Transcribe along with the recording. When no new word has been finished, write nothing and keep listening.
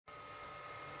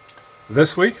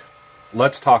This week,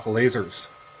 let's talk lasers.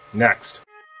 Next.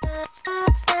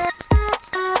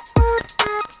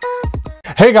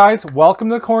 Hey guys, welcome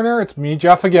to the corner. It's me,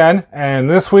 Jeff, again. And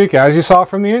this week, as you saw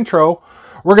from the intro,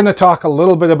 we're going to talk a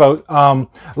little bit about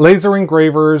laser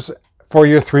engravers for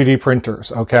your 3D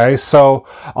printers, okay? So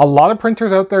a lot of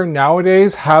printers out there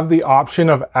nowadays have the option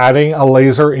of adding a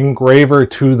laser engraver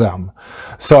to them.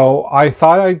 So I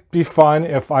thought it'd be fun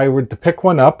if I were to pick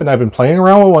one up, and I've been playing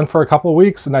around with one for a couple of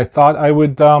weeks, and I thought I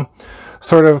would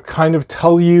sort of kind of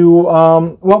tell you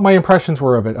what my impressions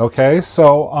were of it, okay?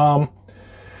 So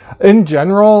in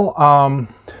general, a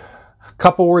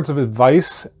couple words of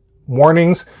advice,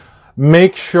 warnings.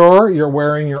 Make sure you're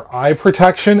wearing your eye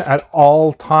protection at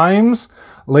all times.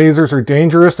 Lasers are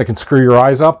dangerous. They can screw your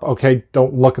eyes up. Okay,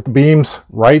 don't look at the beams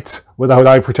right without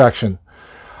eye protection.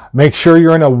 Make sure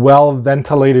you're in a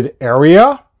well-ventilated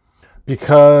area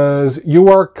because you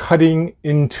are cutting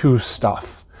into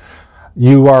stuff.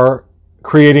 You are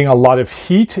creating a lot of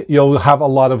heat. You'll have a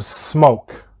lot of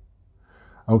smoke.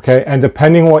 Okay, and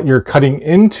depending what you're cutting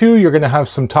into, you're going to have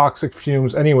some toxic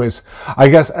fumes anyways. I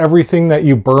guess everything that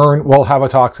you burn will have a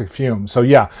toxic fume. So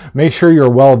yeah, make sure you're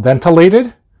well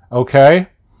ventilated, okay?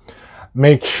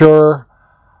 Make sure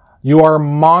you are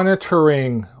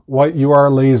monitoring what you are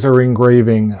laser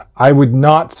engraving. I would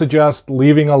not suggest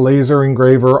leaving a laser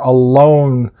engraver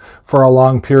alone for a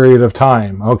long period of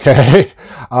time, okay?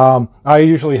 I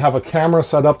usually have a camera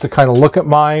set up to kind of look at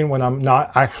mine when I'm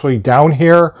not actually down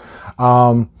here.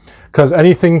 Because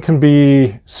anything can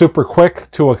be super quick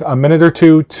to a minute or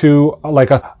two to like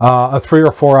a 3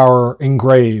 or 4 hour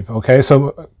engrave. Okay,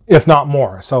 so if not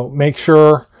more. So make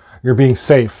sure you're being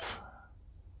safe.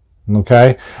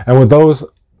 Okay, and with those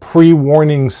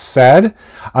pre-warnings said,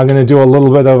 I'm going to do a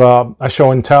little bit of a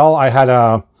show and tell. I had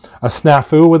a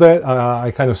snafu with it. I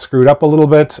kind of screwed up a little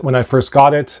bit when I first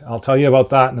got it. I'll tell you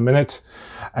about that in a minute.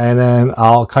 And then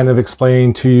I'll kind of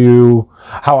explain to you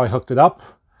how I hooked it up.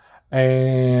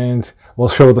 And we'll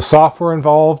show the software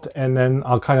involved, and then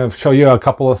I'll kind of show you a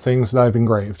couple of things that I've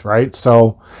engraved, right?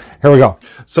 So here we go.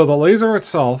 So the laser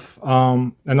itself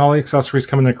and all the accessories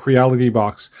come in a Creality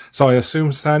box. So I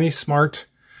assume SainSmart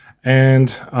and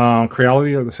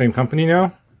Creality are the same company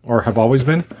now, or have always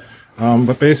been.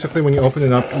 But basically when you open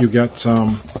it up, you get here,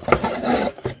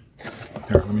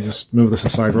 let me just move this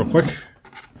aside real quick.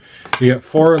 You get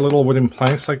 4 little wooden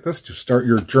planks like this to start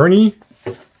your journey.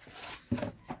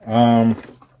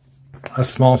 A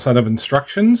small set of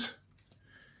instructions.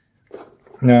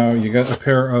 Now you get a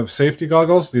pair of safety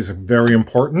goggles. These are very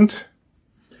important.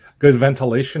 Good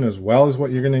ventilation as well is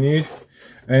what you're going to need.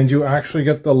 And you actually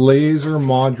get the laser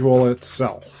module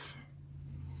itself.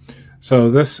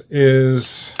 So this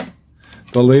is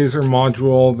the laser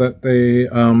module that they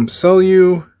sell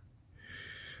you.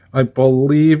 I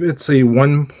believe it's a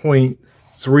 1.3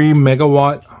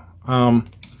 megawatt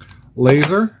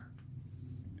laser.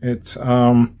 It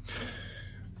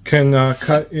can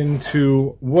cut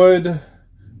into wood,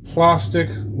 plastic,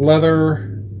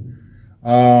 leather,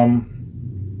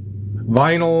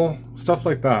 vinyl, stuff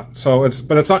like that. So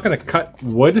but it's not going to cut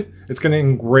wood. It's going to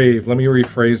engrave. Let me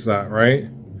rephrase that, right?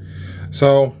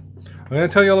 So I'm going to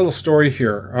tell you a little story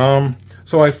here.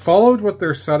 So I followed what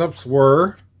their setups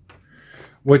were,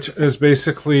 which is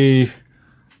basically,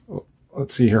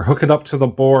 let's see here, hook it up to the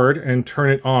board and turn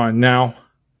it on. Now,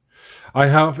 I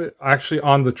have it actually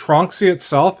on the Tronxy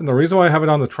itself, and the reason why I have it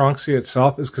on the Tronxy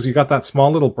itself is because you got that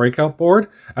small little breakout board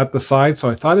at the side, so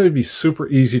I thought it would be super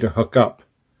easy to hook up.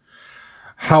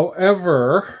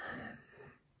 However,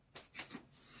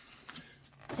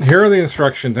 here are the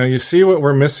instructions. Now you see what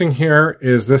we're missing here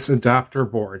is this adapter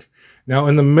board. Now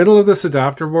in the middle of this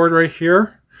adapter board right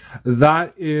here,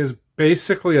 that is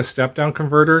basically a step-down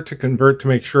converter to convert to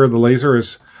make sure the laser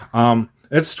is,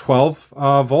 it's 12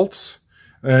 volts.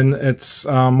 And it's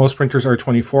most printers are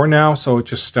 24 now, so it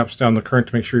just steps down the current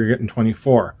to make sure you're getting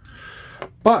 24.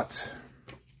 But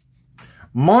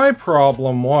my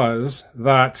problem was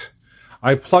that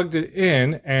I plugged it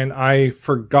in and I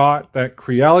forgot that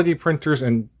Creality printers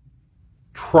and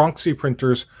Tronxy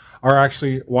printers are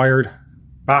actually wired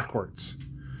backwards.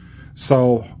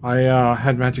 So I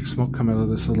had magic smoke come out of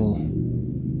this little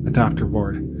adapter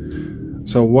board.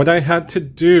 So what I had to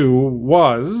do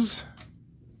was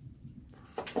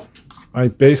I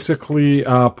basically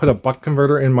put a buck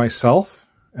converter in myself,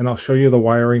 and I'll show you the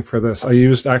wiring for this. I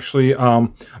used actually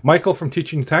Michael from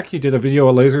Teaching Tech. He did a video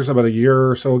of lasers about a year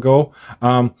or so ago,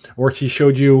 where he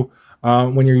showed you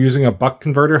when you're using a buck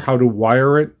converter how to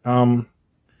wire it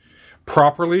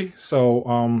properly,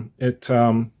 so it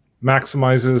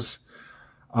maximizes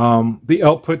The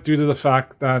output, due to the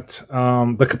fact that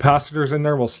the capacitors in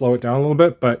there, will slow it down a little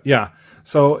bit. But yeah,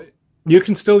 so you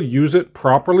can still use it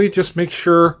properly. Just make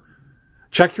sure,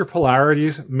 check your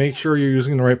polarities, make sure you're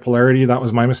using the right polarity. That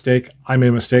was my mistake. I made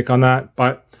a mistake on that,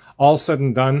 but all said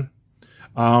and done,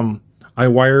 I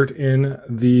wired in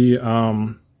the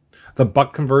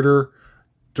buck converter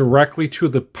directly to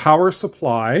the power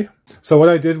supply. So what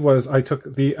I did was I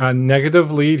took the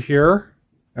negative lead here.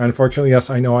 Unfortunately, yes,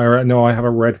 I know I have a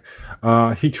red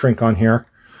heat shrink on here,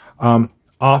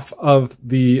 off of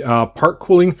the part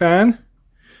cooling fan,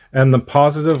 and the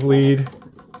positive lead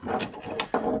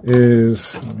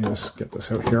is, let me just get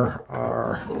this out here,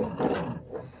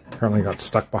 apparently got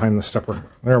stuck behind the stepper.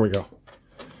 There we go.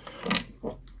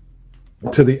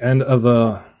 To the end of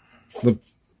the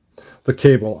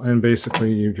cable, and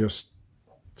basically you just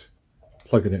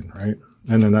plug it in, right?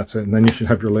 And then that's it, and then you should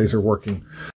have your laser working.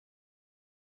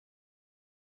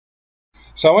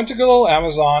 So I went to good old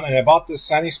Amazon and I bought this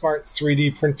SainSmart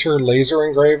 3D printer laser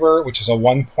engraver, which is a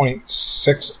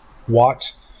 1.6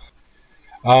 watt.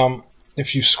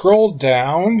 If you scroll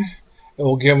down, it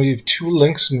will give you 2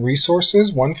 links and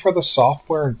resources, one for the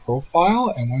software and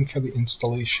profile and one for the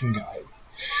installation guide.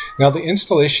 Now the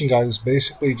installation guide is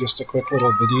basically just a quick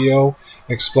little video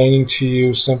explaining to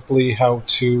you simply how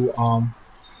to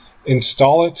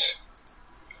install it,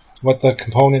 what the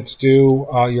components do,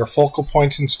 your focal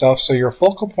point and stuff. So your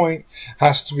focal point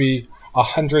has to be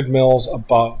 100 mils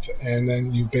above, and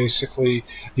then you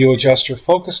adjust your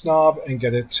focus knob and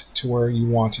get it to where you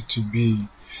want it to be.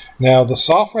 Now the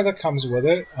software that comes with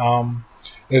it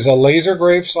is a laser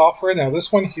grave software. Now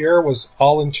this one here was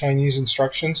all in Chinese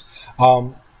instructions,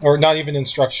 or not even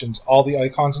instructions, all the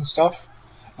icons and stuff.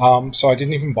 So I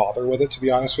didn't even bother with it, to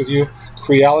be honest with you.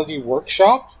 Creality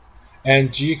Workshop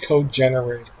and G-code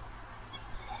generator.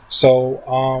 So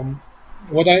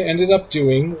what I ended up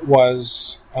doing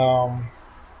was,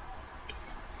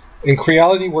 in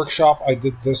Creality Workshop, I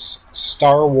did this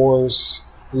Star Wars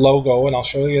logo, and I'll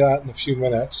show you that in a few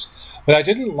minutes. But I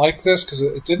didn't like this because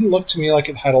it didn't look to me like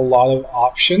it had a lot of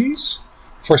options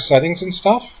for settings and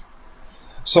stuff.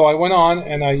 So I went on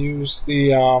and I used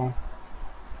the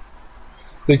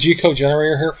G-code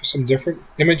generator here for some different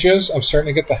images. I'm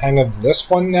starting to get the hang of this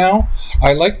one now.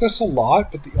 I like this a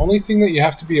lot, but the only thing that you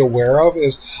have to be aware of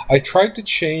is I tried to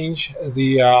change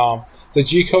the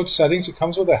G-code settings. It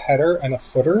comes with a header and a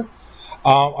footer.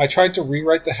 I tried to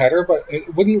rewrite the header, but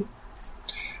it wouldn't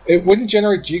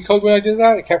generate G-code when I did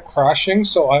that. It kept crashing.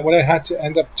 So what I had to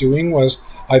end up doing was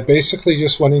I basically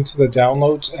just went into the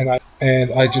downloads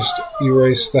and I just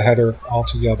erased the header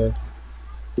altogether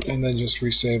and then just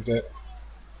resaved it.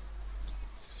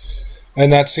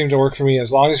 And that seemed to work for me.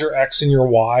 As long as your X and your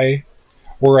Y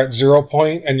were at 0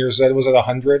 point and your Z was at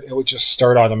 100, it would just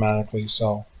start automatically.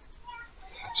 So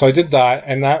I did that,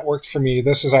 and that worked for me.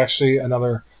 This is actually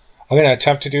another, I'm going to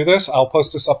attempt to do this. I'll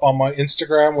post this up on my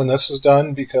Instagram when this is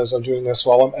done because I'm doing this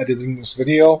while I'm editing this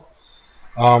video.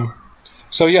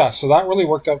 So yeah, so that really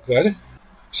worked out good.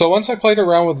 So once I played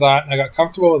around with that and I got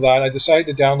comfortable with that, I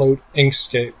decided to download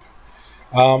Inkscape.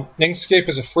 Inkscape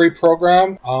is a free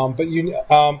program, but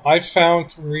I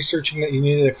found from researching that you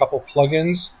needed a couple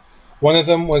plugins. One of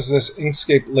them was this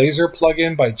Inkscape laser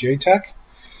plugin by JTech,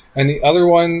 and the other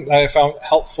one that I found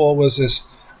helpful was this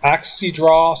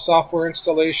AxiDraw software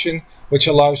installation, which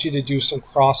allows you to do some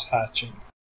cross-hatching.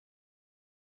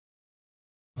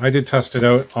 I did test it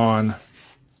out on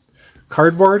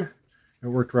cardboard. It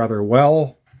worked rather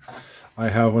well. I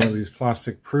have one of these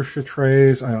plastic Prusa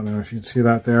trays. I don't know if you can see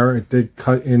that there. It did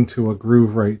cut into a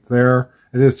groove right there.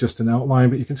 It is just an outline,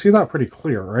 but you can see that pretty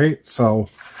clear, right? So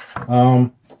I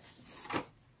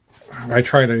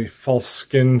tried a false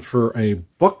skin for a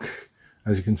book.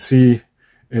 As you can see,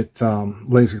 it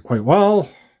lasered quite well.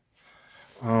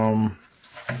 Oh,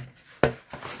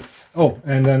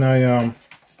 and then I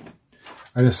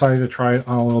decided to try it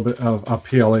on a little bit of a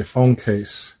PLA phone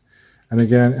case. And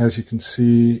again, as you can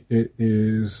see, it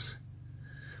is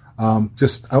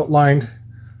just outlined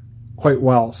quite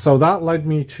well. So that led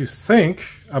me to think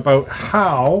about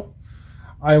how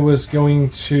I was going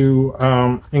to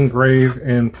engrave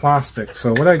in plastic.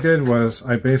 So what I did was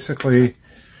I printed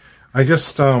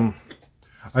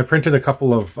a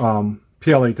couple of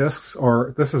PLA discs,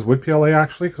 or this is wood PLA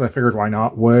actually, because I figured why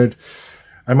not wood?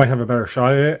 I might have a better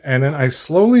shot at it. And then I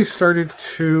slowly started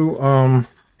to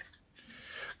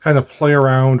kind of play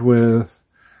around with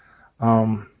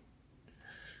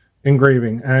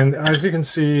engraving. And as you can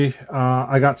see,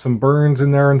 I got some burns in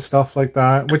there and stuff like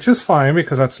that, which is fine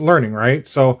because that's learning, right?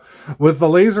 So with the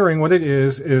lasering, what it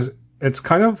is it's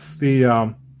kind of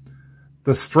the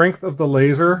strength of the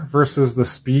laser versus the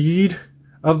speed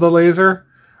of the laser.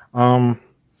 And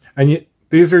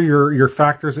these are your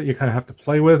factors that you kind of have to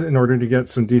play with in order to get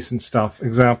some decent stuff.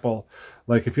 Example,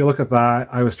 like if you look at that,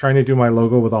 I was trying to do my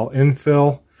logo with all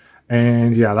infill,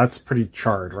 and yeah, that's pretty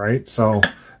charred, right? So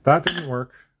that didn't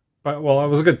work, but well, it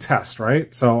was a good test,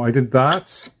 right? So I did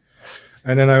that,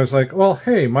 and then I was like, well,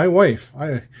 hey, my wife,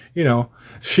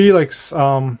 she likes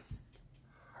her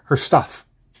stuff.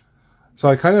 So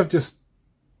I kind of just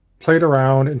played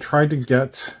around and tried to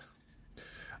get,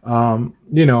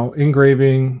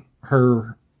 engraving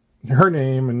her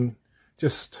name and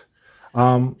just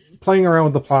playing around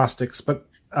with the plastics. But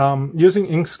using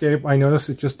Inkscape, I noticed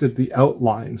it just did the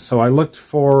outlines. So I looked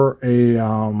for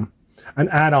an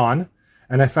add-on,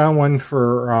 and I found one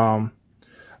for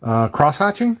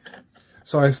cross-hatching.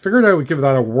 So I figured I would give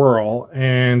that a whirl,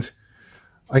 and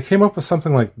I came up with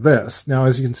something like this. Now,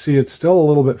 as you can see, it's still a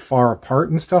little bit far apart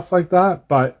and stuff like that,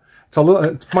 but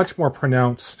it's much more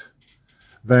pronounced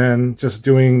than just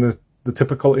doing the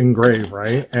typical engrave,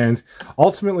 right? And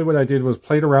ultimately what I did was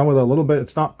played around with it a little bit.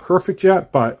 It's not perfect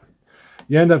yet, but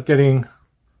you end up getting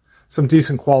some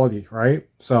decent quality, right?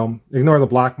 So ignore the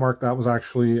black mark. That was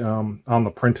actually on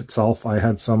the print itself. I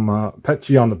had some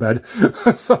PETG on the bed.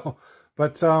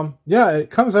 Yeah, it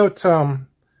comes out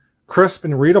crisp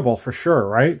and readable for sure,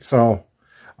 right? So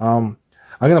I'm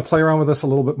going to play around with this a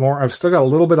little bit more. I've still got a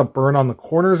little bit of burn on the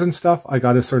corners and stuff I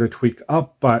got to sort of tweak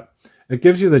up, but it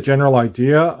gives you the general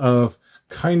idea of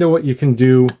kind of what you can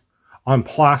do on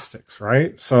plastics,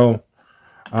 right? So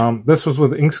this was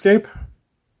with Inkscape.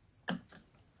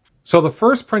 So the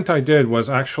first print I did was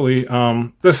actually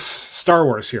this Star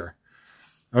Wars here.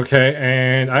 Okay,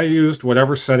 and I used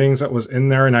whatever settings that was in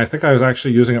there, and I think I was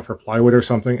actually using it for plywood or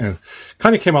something, and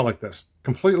kind of came out like this.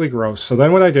 Completely gross. So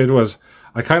then what I did was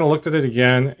I kind of looked at it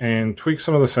again and tweaked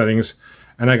some of the settings,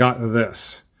 and I got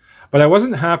this. But I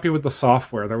wasn't happy with the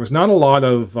software. There was not a lot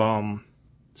of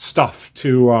stuff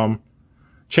to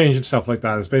change and stuff like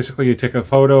that. It's basically you take a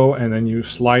photo and then you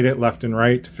slide it left and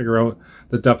right to figure out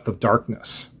the depth of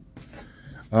darkness.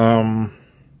 But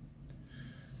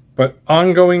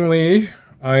ongoingly,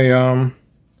 I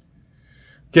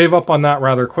gave up on that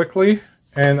rather quickly,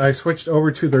 and I switched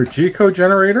over to their G-code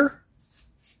generator.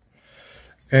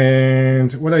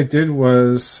 And what I did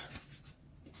was...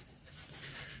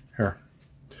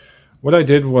 What I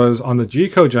did was, on the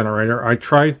G-code generator, I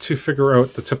tried to figure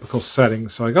out the typical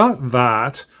settings. So I got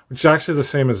that, which is actually the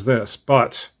same as this.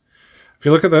 But if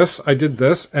you look at this, I did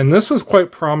this, and this was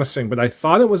quite promising, but I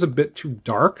thought it was a bit too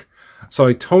dark. So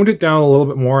I toned it down a little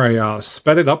bit more. I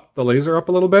sped it up, the laser up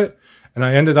a little bit, and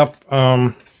I ended up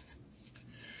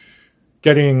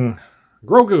getting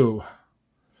Grogu,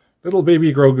 little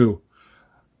baby Grogu.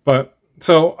 But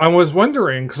so I was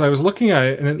wondering, because I was looking at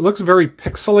it, and it looks very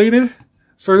pixelated,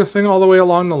 sort of thing all the way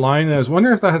along the line, and I was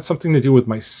wondering if that had something to do with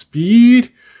my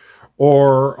speed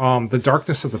or the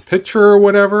darkness of the picture or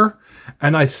whatever.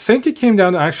 And I think it came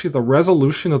down to actually the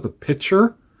resolution of the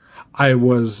picture I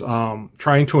was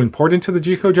trying to import into the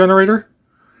G-code generator.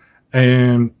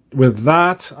 And with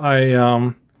that,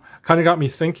 I kind of got me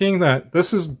thinking that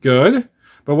this is good,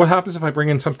 but what happens if I bring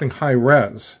in something high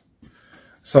res?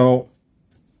 So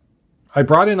I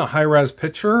brought in a high-res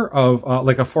picture of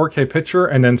like a 4K picture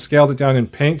and then scaled it down in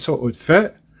Paint so it would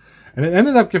fit. And it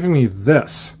ended up giving me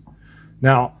this.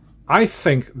 Now, I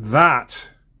think that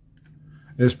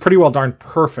is pretty well darn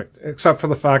perfect, except for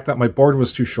the fact that my board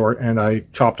was too short and I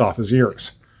chopped off his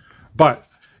ears. But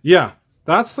yeah,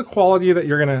 that's the quality that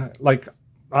you're going to, like,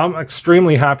 I'm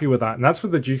extremely happy with that. And that's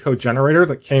with the G-code generator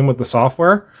that came with the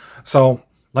software. So,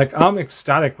 like, I'm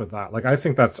ecstatic with that. Like, I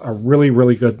think that's a really,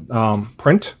 really good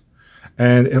print.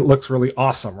 And it looks really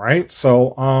awesome, right?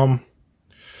 So,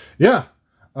 yeah.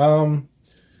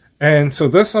 And so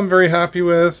this I'm very happy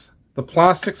with. The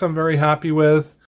plastics I'm very happy with.